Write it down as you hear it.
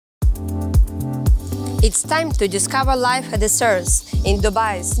It's time to discover life at the shores in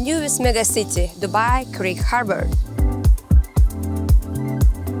Dubai's newest megacity, Dubai Creek Harbour.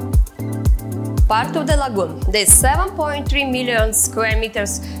 Part of the lagoon, this 7.3 million square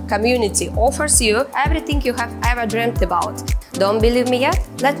meters community offers you everything you have ever dreamt about. Don't believe me yet?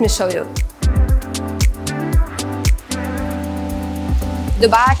 Let me show you.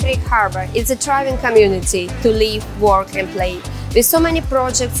 Dubai Creek Harbour is a thriving community to live, work and play. With so many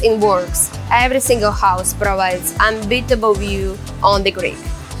projects in works, every single house provides unbeatable view on the creek.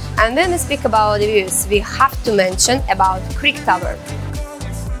 And when we speak about the views, we have to mention about Creek Tower.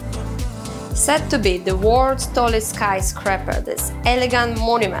 Said to be the world's tallest skyscraper, this elegant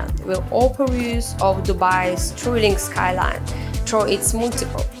monument will offer views of Dubai's thrilling skyline through its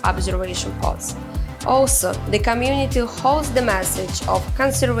multiple observation posts. Also, the community holds the message of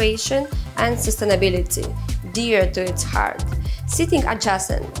conservation and sustainability dear to its heart, sitting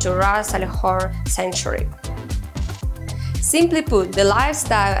adjacent to Ras Al Khor sanctuary. Simply put, the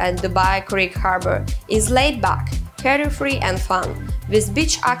lifestyle at Dubai Creek Harbour is laid back, carefree and fun, with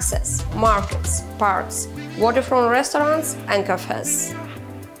beach access, markets, parks, waterfront restaurants and cafes.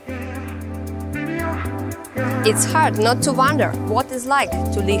 It's hard not to wonder what it's like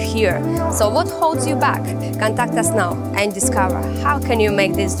to live here. So what holds you back? Contact us now and discover how can you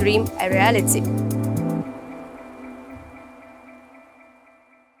make this dream a reality.